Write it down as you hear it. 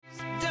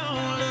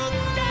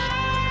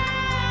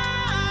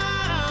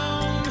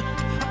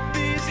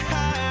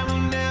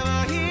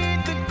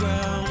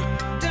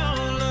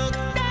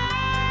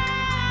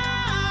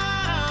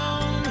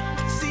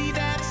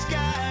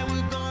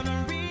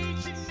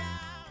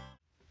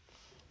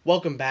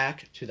Welcome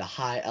back to the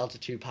High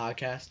Altitude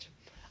Podcast.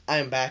 I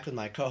am back with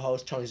my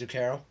co-host Tony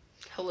Zuccaro,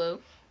 Hello.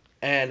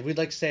 and we'd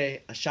like to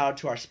say a shout out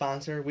to our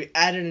sponsor. We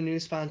added a new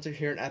sponsor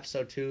here in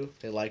episode 2.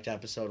 They liked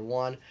episode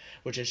 1,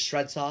 which is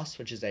Shred Sauce,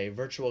 which is a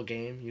virtual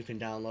game you can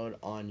download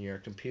on your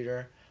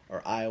computer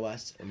or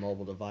iOS or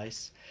mobile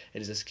device.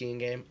 It is a skiing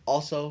game.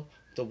 Also,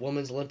 the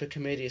Women's Olympic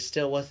Committee is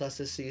still with us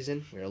this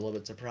season. We're a little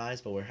bit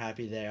surprised, but we're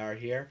happy they are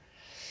here.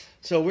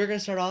 So we're going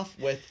to start off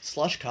with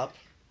Slush Cup.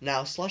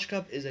 Now, Slush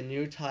Cup is a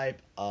new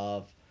type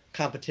of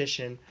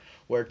competition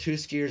where two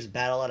skiers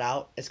battle it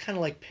out. It's kind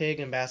of like pig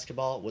in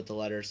basketball with the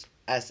letters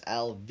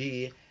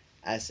SLVSH.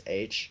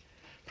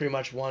 Pretty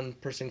much one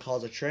person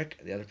calls a trick,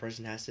 the other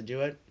person has to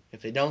do it.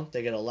 If they don't,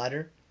 they get a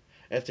letter.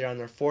 If they're on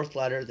their fourth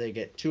letter, they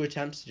get 2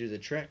 attempts to do the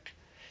trick.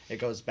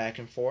 It goes back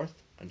and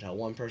forth until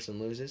one person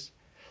loses.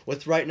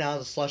 With right now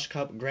the Slush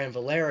Cup Grand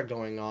Valera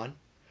going on,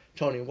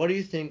 Tony, what do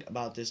you think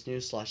about this new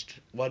slush?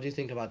 What do you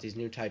think about these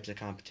new types of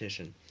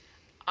competition?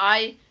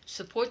 I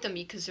support them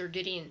because they're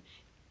getting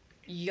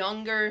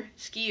younger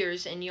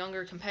skiers and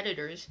younger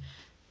competitors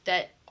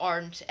that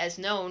aren't as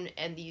known,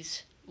 and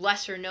these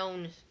lesser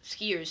known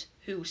skiers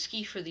who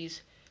ski for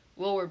these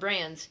lower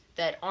brands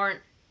that aren't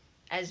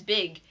as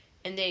big,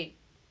 and they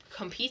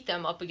compete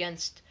them up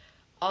against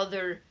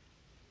other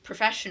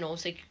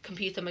professionals. They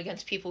compete them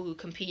against people who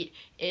compete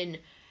in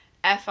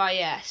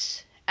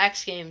FIS,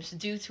 X Games,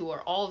 Dew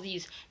Tour, all of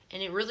these,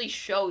 and it really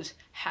shows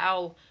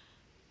how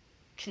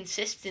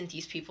consistent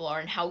these people are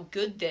and how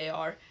good they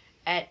are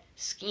at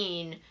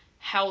skiing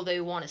how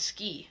they want to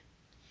ski.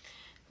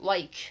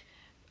 Like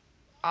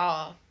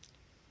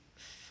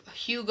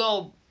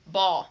Hugo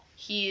Ball,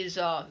 he is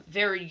a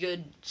very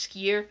good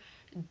skier.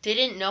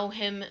 Didn't know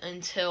him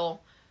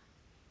until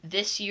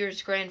this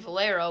year's Grand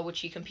Valera,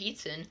 which he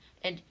competes in,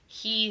 and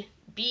he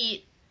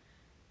beat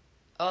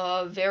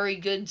a very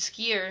good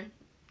skier.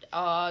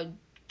 Uh,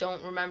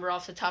 don't remember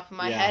off the top of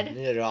my head.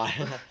 Neither do I.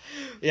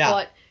 Yeah.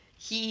 But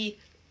he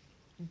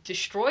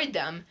destroyed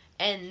them,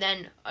 and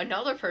then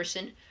another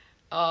person,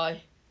 uh,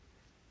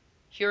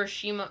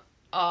 Hiroshima,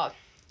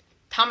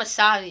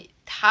 Tamasaki,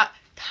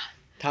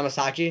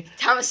 Tamasaki.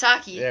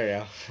 Tamasaki.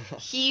 There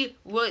He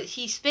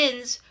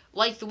spins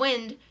like the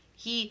wind.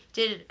 He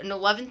did an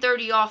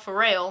 11:30 off a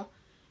rail,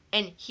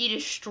 and he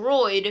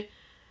destroyed.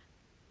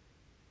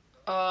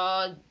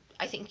 I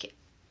think.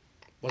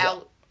 Was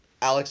it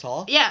Alex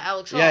Hall? Yeah,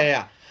 Alex Hall.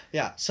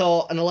 Yeah.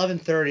 So an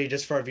 11:30,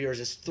 just for our viewers,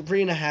 is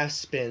 3.5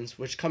 spins,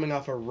 which coming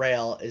off a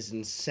rail is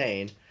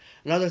insane.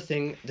 Another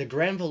thing, the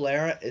Grand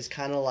Valera is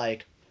kind of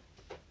like,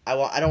 I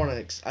don't want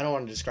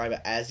to describe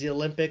it as the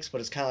Olympics, but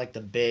it's kind of like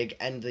the big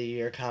end of the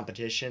year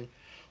competition,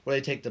 where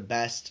they take the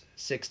best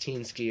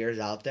 16 skiers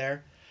out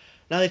there.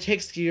 Now they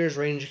take skiers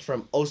ranging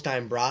from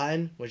Øystein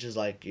Bråten, which is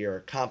like your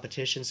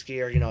competition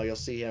skier. You'll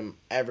see him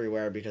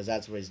everywhere because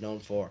that's what he's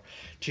known for.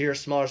 To your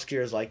smaller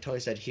skiers like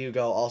Tony said,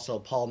 Hugo, also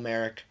Paul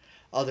Merrick,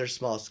 other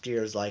small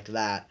skiers like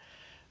that.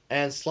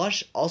 And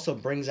Slush also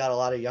brings out a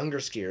lot of younger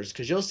skiers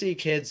because you'll see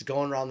kids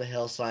going around the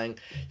hill saying,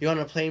 "You want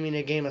to play me in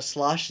a game of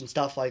Slush?" and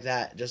stuff like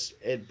that. Just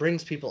it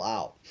brings people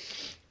out.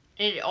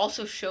 And it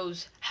also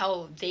shows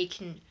how they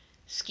can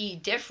ski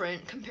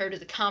different compared to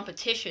the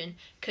competition,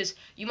 because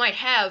you might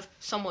have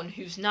someone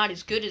who's not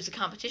as good as a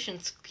competition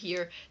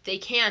skier. They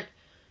can't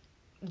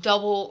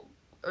double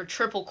or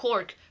triple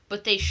cork,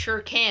 but they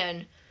sure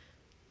can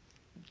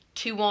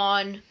 2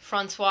 on,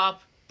 front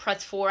swap,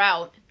 press 4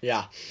 out.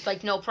 Yeah.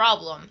 Like, no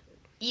problem.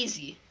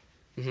 Easy.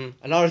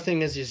 Another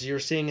thing is you're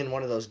seeing in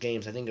one of those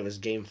games, I think it was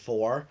game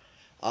 4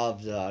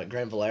 of the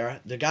Grand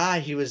Valera, the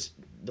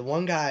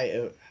one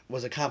guy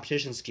was a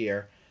competition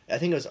skier. I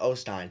think it was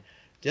Øystein.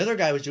 The other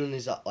guy was doing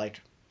these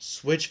like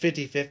switch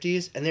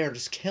 50-50s, and they were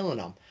just killing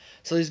them.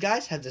 So these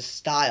guys have this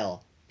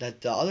style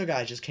that the other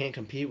guys just can't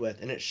compete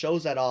with, and it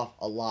shows that off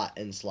a lot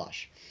in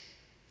Slush.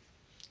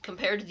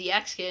 Compared to the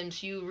X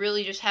Games, you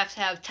really just have to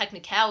have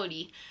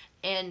technicality,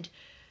 and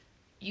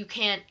you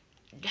can't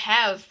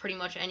have pretty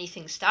much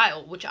anything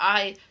style, which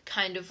I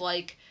kind of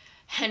like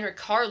Henrik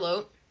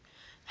Harlow,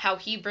 how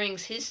he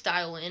brings his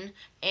style in,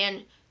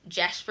 and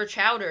Jasper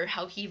Chowder,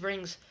 how he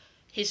brings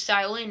his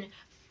style in.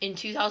 In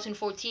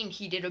 2014,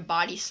 he did a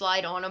body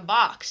slide on a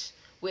box,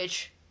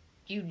 which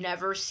you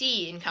never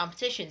see in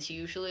competitions.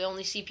 You usually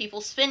only see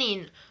people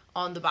spinning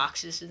on the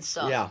boxes and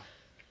stuff. Yeah.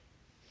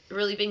 It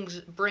really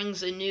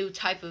brings a new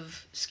type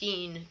of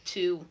skiing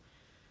to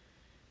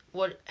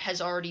what has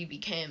already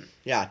become.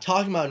 Yeah,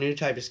 talking about new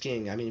type of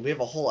skiing, I mean, we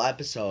have a whole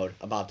episode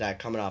about that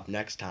coming up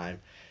next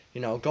time.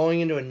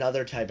 Going into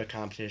another type of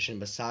competition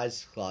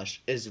besides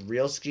Slush is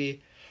Real Ski.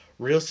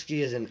 Real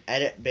Ski is an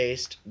edit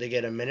based. They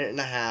get a minute and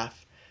a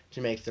half to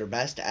make their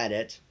best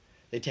edit.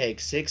 They take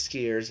 6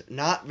 skiers,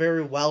 not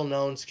very well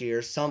known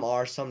skiers. Some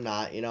are, some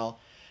not.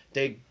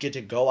 They get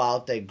to go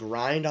out. They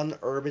grind on the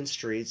urban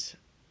streets.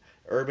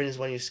 Urban is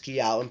when you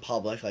ski out in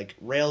public, like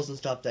rails and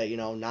stuff that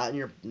not in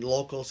your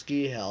local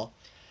ski hill.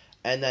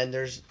 And then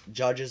there's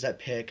judges that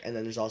pick, and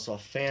then there's also a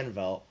fan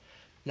vote.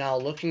 Now,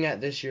 looking at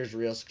this year's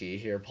Real Ski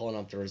here, pulling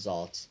up the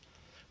results,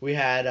 we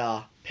had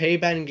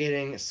Payben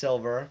getting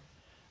silver,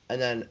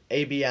 And then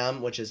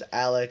ABM, which is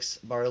Alex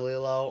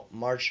Barlilo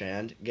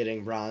Marchand,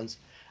 getting bronze.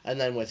 And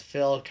then with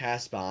Phil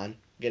Caspon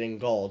getting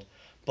gold.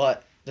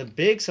 But the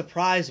big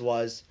surprise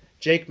was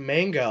Jake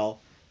Mango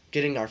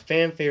getting our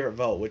fan favorite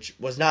vote, which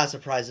was not a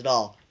surprise at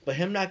all. But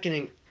him not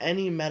getting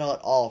any medal at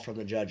all from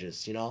the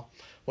judges, you know?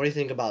 What do you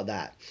think about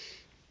that?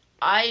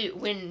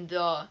 When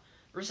the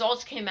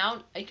results came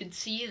out, I could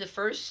see the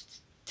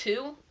first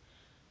two,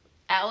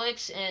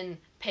 Alex and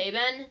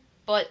Payben,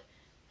 but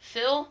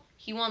Phil,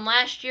 he won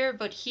last year,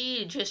 but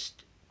he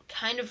just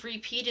kind of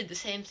repeated the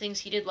same things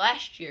he did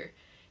last year.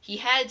 He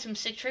had some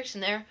sick tricks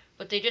in there,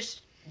 but they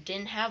just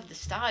didn't have the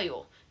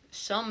style.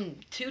 Some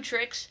two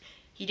tricks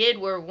he did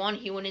where one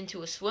he went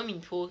into a swimming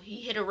pool,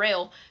 he hit a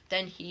rail,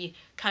 then he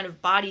kind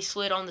of body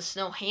slid on the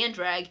snow hand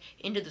drag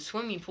into the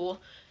swimming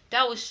pool.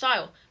 That was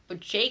style. But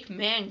Jake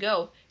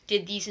Mango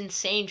did these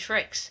insane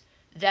tricks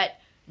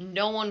that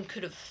no one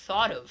could have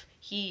thought of.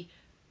 He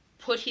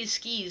put his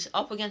skis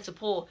up against a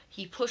pole,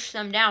 he pushed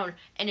them down,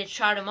 and it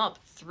shot him up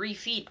 3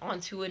 feet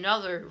onto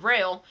another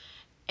rail,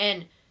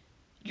 and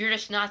you're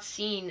just not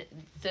seeing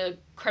the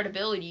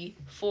credibility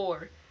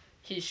for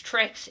his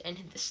tricks and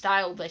the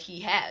style that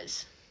he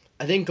has.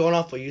 I think going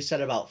off what you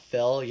said about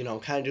Phil, you know,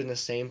 kind of doing the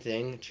same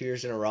thing 2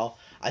 years in a row,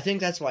 I think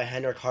that's why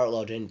Hendrik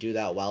Hartlow didn't do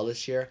that well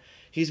this year.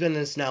 He's been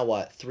this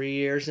now, 3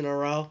 years in a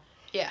row?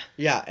 Yeah.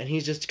 Yeah, and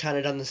he's just kind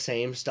of done the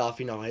same stuff,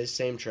 you know, his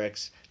same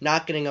tricks.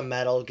 Not getting a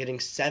medal, getting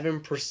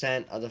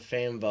 7% of the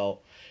fan vote.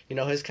 You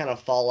know, his kind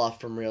of fall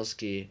off from real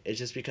ski is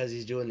just because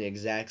he's doing the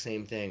exact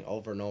same thing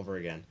over and over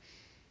again.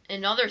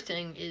 Another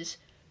thing is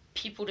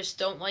people just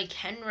don't like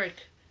Hendrik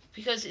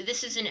because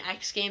this is an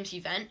X Games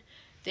event.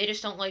 They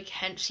just don't like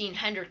seeing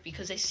Hendrik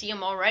because they see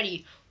him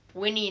already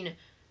winning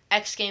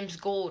X Games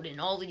gold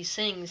and all these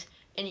things,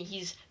 and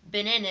he's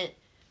been in it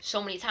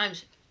so many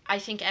times. I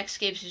think X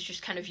Games is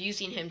just kind of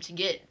using him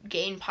to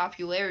gain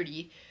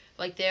popularity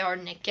like they are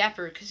Nick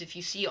Gepper, because if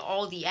you see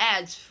all the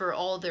ads for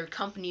all their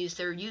companies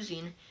they're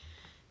using,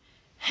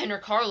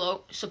 Hendrik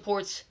Hartlow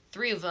supports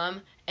 3 of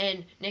them,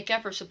 and Nick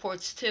Gepper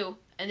supports 2,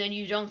 and then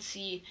you don't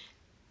see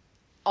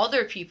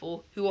other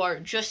people who are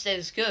just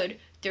as good.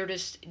 They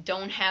just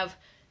don't have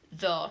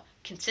the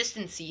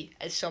consistency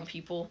as some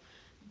people.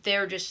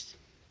 They're just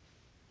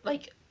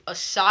like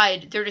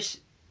they're just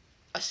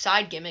a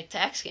side gimmick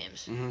to X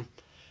Games. Mm-hmm.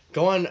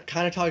 Going,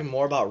 kind of talking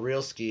more about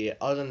real ski,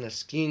 other than the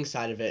skiing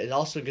side of it, it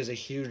also gives a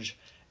huge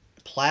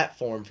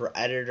platform for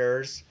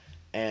editors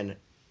and,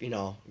 you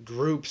know,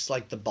 groups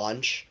like The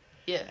Bunch.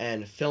 Yeah.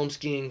 And film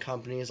skiing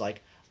companies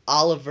like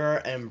Oliver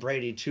and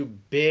Brady, 2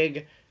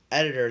 big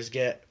editors,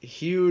 get a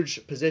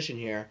huge position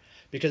here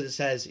because it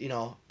says, you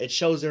know, it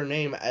shows their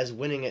name as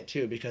winning it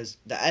too, because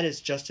the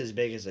edit's just as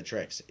big as the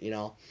tricks, you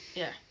know?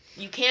 Yeah.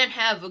 You can't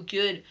have a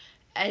good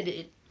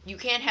edit. You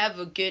can't have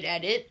a good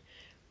edit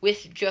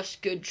with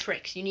just good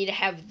tricks. You need to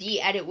have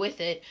the edit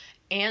with it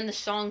and the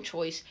song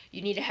choice.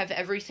 You need to have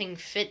everything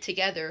fit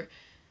together.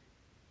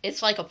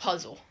 It's like a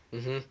puzzle.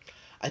 Mm-hmm.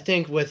 I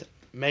think with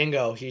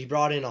Mango, he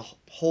brought in a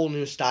whole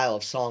new style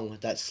of song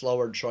with that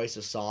slower choice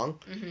of song.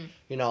 Mm-hmm.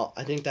 You know,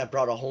 I think that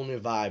brought a whole new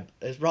vibe.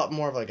 It brought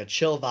more of like a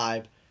chill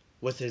vibe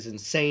with his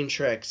insane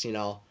tricks, you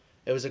know.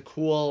 It was a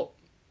cool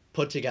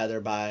put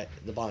together by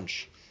The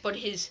Bunch. But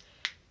his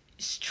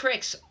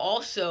tricks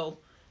also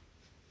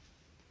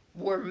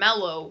were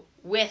mellow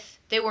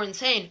they were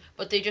insane,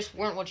 but they just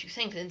weren't what you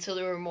think, and so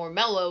they were more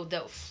mellow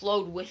that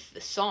flowed with the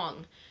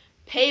song.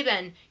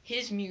 Payben,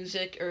 his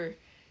music,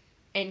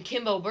 and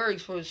Kimbo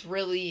Berg's was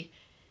really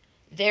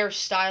their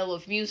style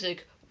of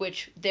music,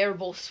 which they're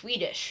both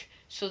Swedish,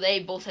 so they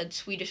both had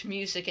Swedish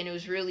music, and it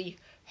was really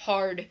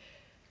hard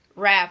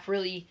rap,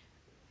 really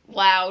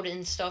loud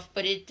and stuff,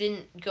 but it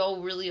didn't go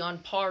really on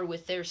par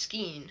with their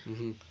skiing.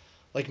 Mm-hmm.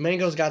 Like,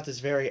 Mango's got this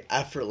very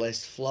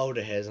effortless flow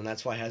to his, and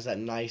that's why he has that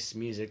nice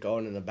music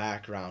going in the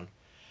background.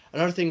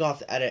 Another thing off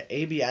the edit,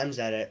 ABM's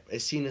edit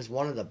is seen as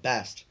one of the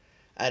best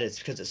edits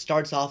because it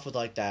starts off with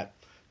like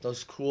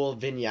those cool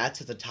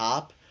vignettes at the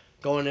top,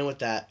 going in with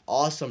that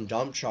awesome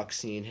dump truck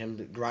scene,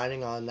 him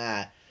grinding on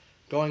that,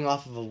 going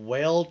off of a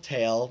whale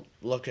tail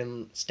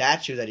looking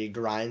statue that he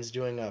grinds,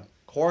 doing a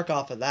cork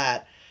off of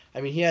that. I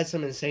mean, he had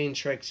some insane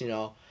tricks, you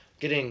know,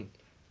 getting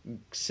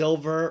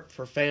silver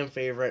for fan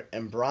favorite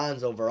and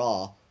bronze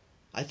overall.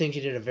 I think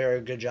he did a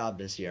very good job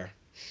this year.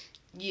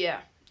 Yeah,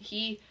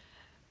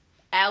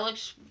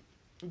 Alex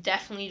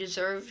definitely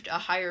deserved a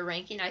higher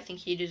ranking. I think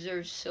he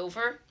deserves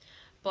silver,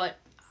 but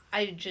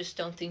I just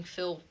don't think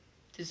Phil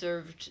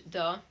deserved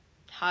the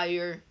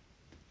higher,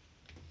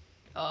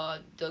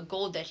 the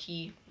gold that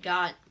he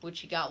got,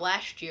 which he got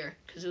last year,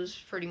 because it was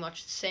pretty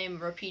much the same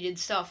repeated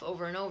stuff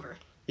over and over.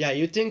 Yeah,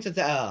 you'd think that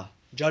the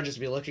judges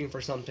would be looking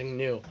for something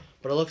new,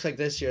 but it looks like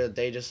this year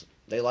they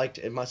liked,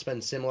 it must have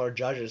been similar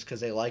judges because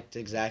they liked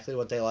exactly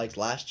what they liked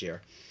last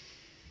year.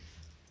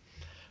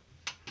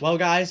 Well,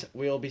 guys,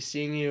 we'll be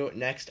seeing you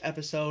next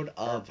episode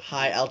of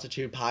High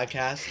Altitude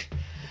Podcast.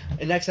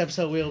 In next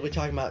episode, we will be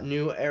talking about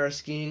new era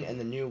skiing and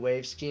the new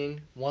wave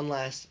skiing. One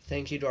last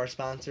thank you to our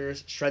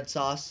sponsors, Shred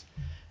Sauce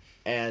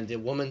and the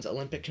Women's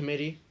Olympic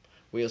Committee.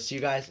 We'll see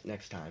you guys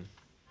next time.